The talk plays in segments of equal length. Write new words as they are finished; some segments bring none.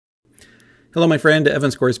Hello, my friend,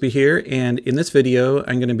 Evan Scoresby here, and in this video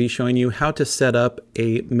I'm going to be showing you how to set up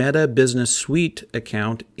a Meta Business Suite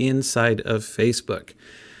account inside of Facebook.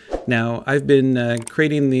 Now, I've been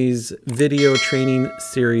creating these video training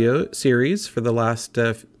series for the last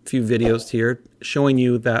few videos here, showing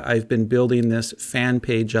you that I've been building this fan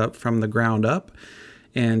page up from the ground up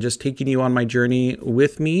and just taking you on my journey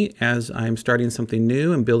with me as I'm starting something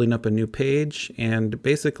new and building up a new page, and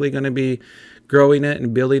basically going to be growing it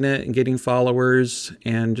and building it and getting followers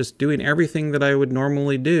and just doing everything that I would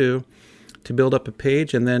normally do to build up a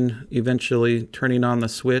page, and then eventually turning on the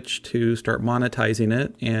switch to start monetizing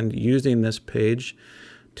it and using this page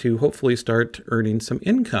to hopefully start earning some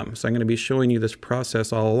income. So I'm going to be showing you this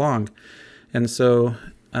process all along. And so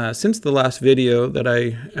since the last video that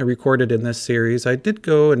I recorded in this series, I did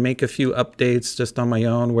go and make a few updates just on my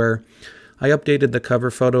own, where I updated the cover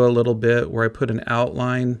photo a little bit, where I put an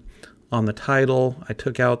outline on the title. I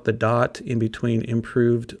took out the dot in between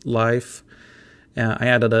improved life. I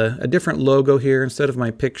added a different logo here instead of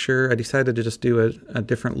my picture. I decided to just do a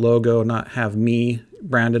different logo, not have me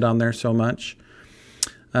branded on there so much.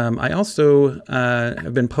 I also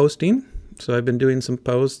have been posting. So I've been doing some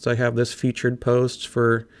posts. I have this featured post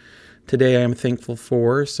for Today I'm Thankful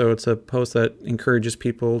For. So it's a post that encourages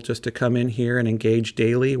people just to come in here and engage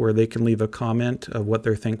daily, where they can leave a comment of what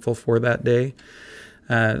they're thankful for that day,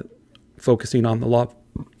 focusing on the law,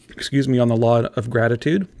 on the law of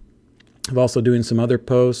gratitude. I'm also doing some other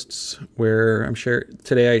posts where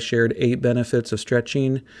today I shared 8 benefits of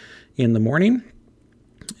stretching in the morning,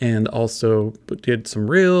 and also did some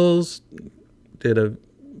reels, did a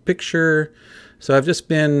picture. So I've just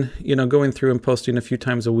been, going through and posting a few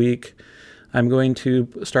times a week. I'm going to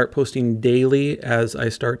start posting daily as I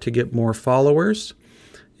start to get more followers.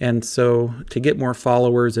 And so to get more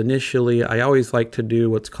followers initially, I always like to do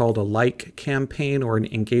what's called a like campaign or an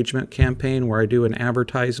engagement campaign, where I do an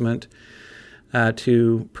advertisement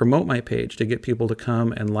to promote my page, to get people to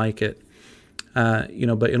come and like it. But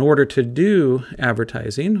in order to do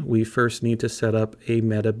advertising, we first need to set up a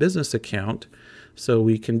Meta Business account, so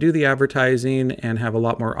we can do the advertising and have a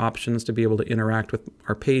lot more options to be able to interact with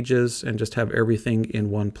our pages and just have everything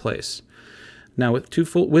in one place. Now,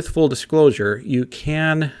 with full disclosure, you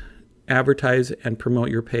can advertise and promote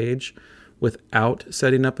your page without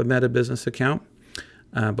setting up a Meta Business account.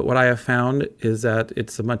 But what I have found is that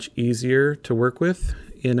it's much easier to work with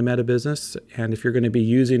in a Meta Business. And if you're going to be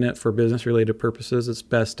using it for business-related purposes, it's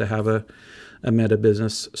best to have a Meta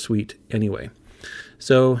Business Suite anyway.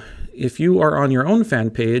 So if you are on your own fan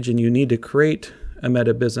page and you need to create a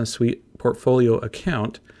Meta Business Suite portfolio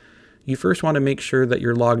account, you first want to make sure that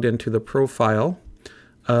you're logged into the profile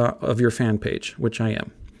of your fan page, which I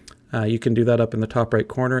am. You can do that up in the top right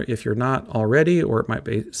corner if you're not already, or it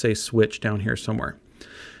might say switch down here somewhere.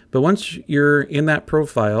 But once you're in that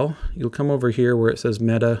profile, you'll come over here where it says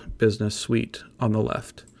Meta Business Suite on the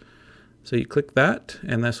left. So you click that,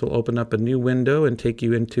 and this will open up a new window and take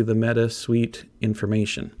you into the Meta Suite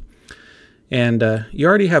information. And you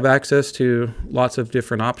already have access to lots of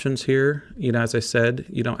different options here. As I said,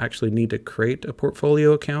 you don't actually need to create a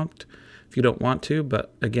portfolio account if you don't want to,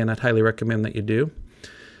 but again, I'd highly recommend that you do.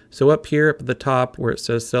 So up here at the top where it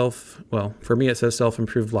says for me it says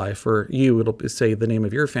Self-Improved Life. For you, it'll say the name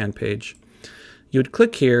of your fan page. You would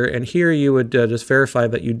click here, and here you would just verify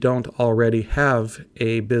that you don't already have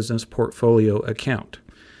a business portfolio account.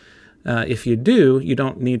 If you do, you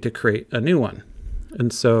don't need to create a new one.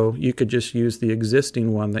 And so you could just use the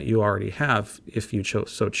existing one that you already have if you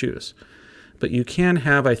so choose. But you can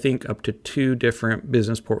have, I think, up to 2 different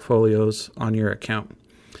business portfolios on your account.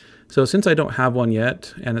 So since I don't have one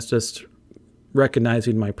yet, and it's just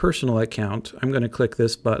recognizing my personal account, I'm going to click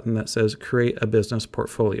this button that says Create a Business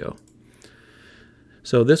Portfolio.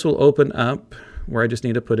 So this will open up where I just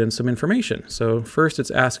need to put in some information. So first it's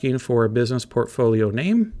asking for a business portfolio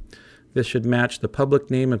name. This should match the public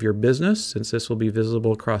name of your business, since this will be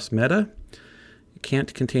visible across Meta. It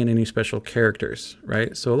can't contain any special characters,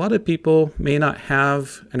 right? So a lot of people may not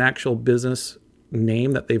have an actual business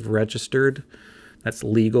name that they've registered that's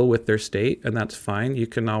legal with their state, and that's fine. You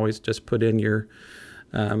can always just put in your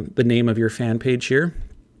the name of your fan page here,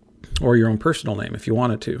 or your own personal name if you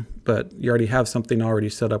wanted to, but you already have something already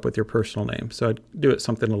set up with your personal name. So I'd do it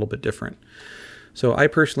something a little bit different. So I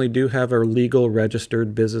personally do have a legal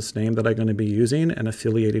registered business name that I'm going to be using and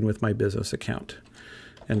affiliating with my business account.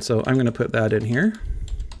 And so I'm going to put that in here,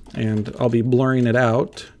 and I'll be blurring it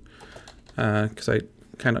out because I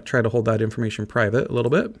kind of try to hold that information private a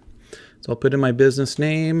little bit. So I'll put in my business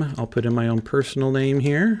name, I'll put in my own personal name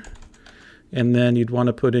here, And then you'd want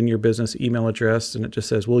to put in your business email address, and it just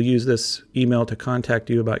says, we'll use this email to contact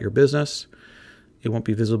you about your business. It won't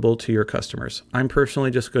be visible to your customers. I'm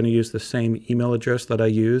personally just going to use the same email address that I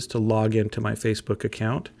use to log into my Facebook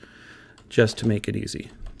account, just to make it easy,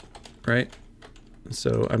 right?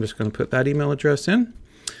 So I'm just going to put that email address in.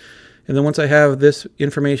 And then once I have this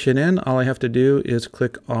information in, all I have to do is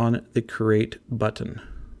click on the Create button.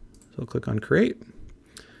 So click on Create.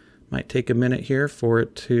 Might take a minute here for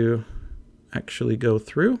it to actually go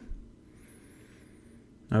through.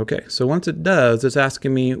 Okay, so once it does, it's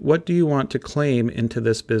asking me, what do you want to claim into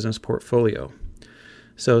this business portfolio?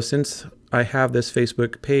 So since I have this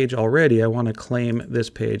Facebook page already, I want to claim this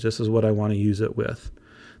page. This is what I want to use it with.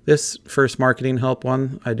 This first marketing help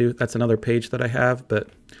one, that's another page that I have, but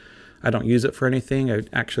I don't use it for anything. I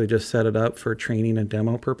actually just set it up for training and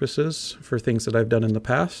demo purposes for things that I've done in the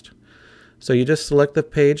past. So you just select the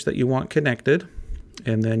page that you want connected,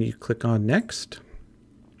 and then you click on Next.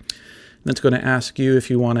 And it's going to ask you if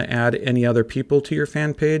you want to add any other people to your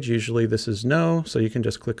fan page. Usually this is no, so you can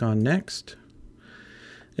just click on Next.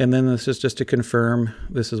 And then this is just to confirm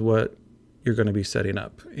this is what you're going to be setting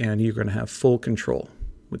up, and you're going to have full control,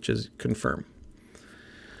 which is confirm.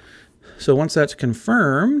 So once that's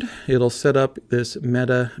confirmed, it'll set up this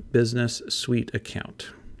Meta Business Suite account,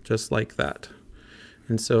 just like that.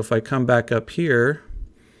 And so if I come back up here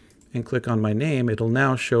and click on my name, it'll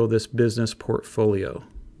now show this business portfolio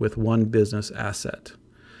with one business asset.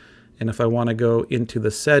 And if I want to go into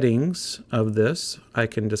the settings of this, I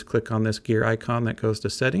can just click on this gear icon that goes to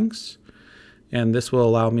settings. And this will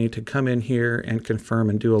allow me to come in here and confirm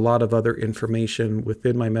and do a lot of other information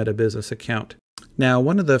within my Meta Business account. Now,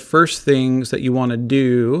 one of the first things that you want to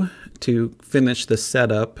do to finish the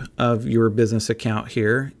setup of your business account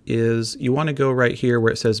here is you want to go right here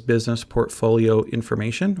where it says Business Portfolio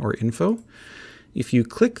Information or Info. If you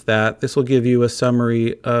click that, this will give you a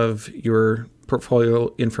summary of your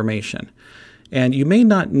portfolio information. And you may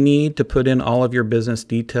not need to put in all of your business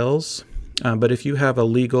details, but if you have a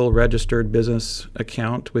legal registered business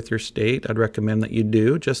account with your state, I'd recommend that you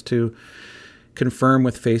do, just to confirm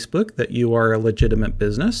with Facebook that you are a legitimate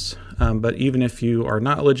business. But even if you are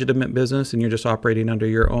not a legitimate business and you're just operating under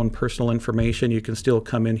your own personal information, you can still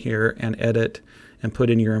come in here and edit and put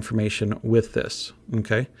in your information with this,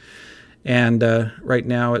 okay? And right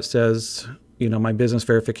now it says, my business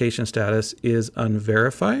verification status is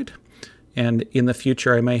unverified. And in the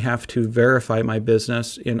future, I may have to verify my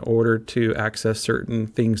business in order to access certain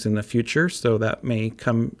things in the future. So that may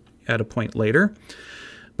come at a point later.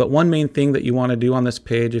 But one main thing that you want to do on this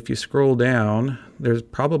page, if you scroll down, there's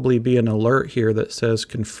probably be an alert here that says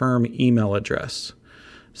confirm email address.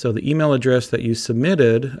 So the email address that you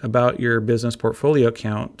submitted about your business portfolio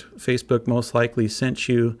account, Facebook most likely sent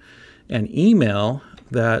you an email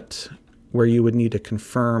where you would need to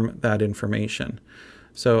confirm that information.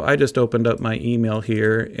 So I just opened up my email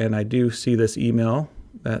here, and I do see this email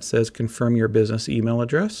that says confirm your business email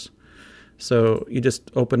address. So you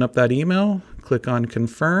just open up that email, click on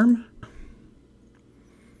confirm,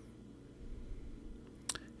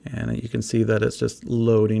 and you can see that it's just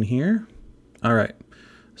loading here. All right,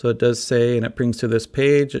 so it does say, and it brings to this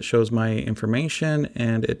page, it shows my information,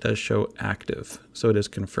 and it does show active, so it is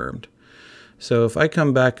confirmed. So if I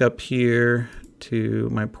come back up here to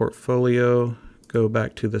my portfolio, go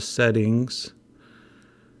back to the settings,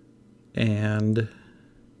 and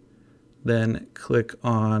then click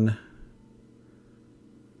on,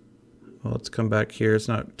 well, let's come back here. It's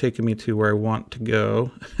not taking me to where I want to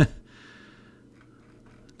go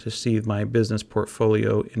to see my business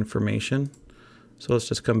portfolio information. So let's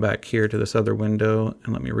just come back here to this other window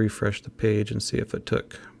and let me refresh the page and see if it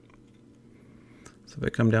took. So if I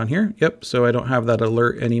come down here, yep, so I don't have that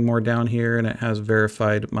alert anymore down here, and it has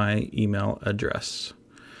verified my email address.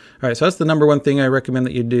 All right, so that's the number one thing I recommend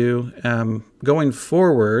that you do. Going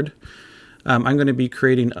forward, I'm going to be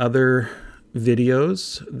creating other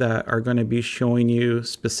videos that are going to be showing you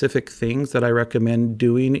specific things that I recommend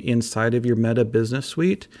doing inside of your Meta Business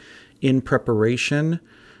Suite in preparation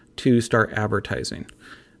to start advertising.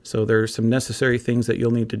 So there's some necessary things that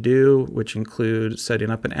you'll need to do, which include setting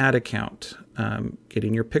up an ad account,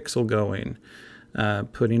 getting your pixel going,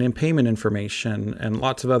 putting in payment information, and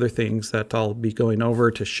lots of other things that I'll be going over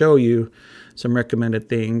to show you some recommended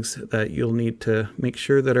things that you'll need to make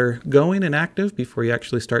sure that are going and active before you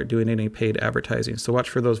actually start doing any paid advertising. So watch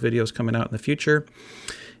for those videos coming out in the future.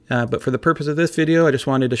 But for the purpose of this video, I just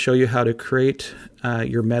wanted to show you how to create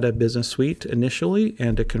your Meta Business Suite initially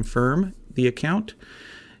and to confirm the account.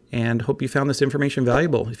 And hope you found this information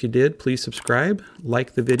valuable. If you did, please subscribe,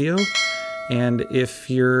 like the video, And if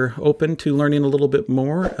you're open to learning a little bit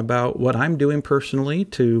more about what I'm doing personally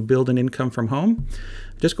to build an income from home,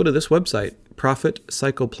 just go to this website,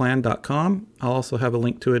 ProfitCyclePlan.com. I'll also have a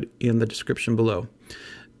link to it in the description below.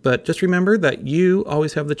 But just remember that you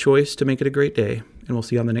always have the choice to make it a great day, and we'll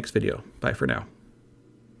see you on the next video. Bye for now.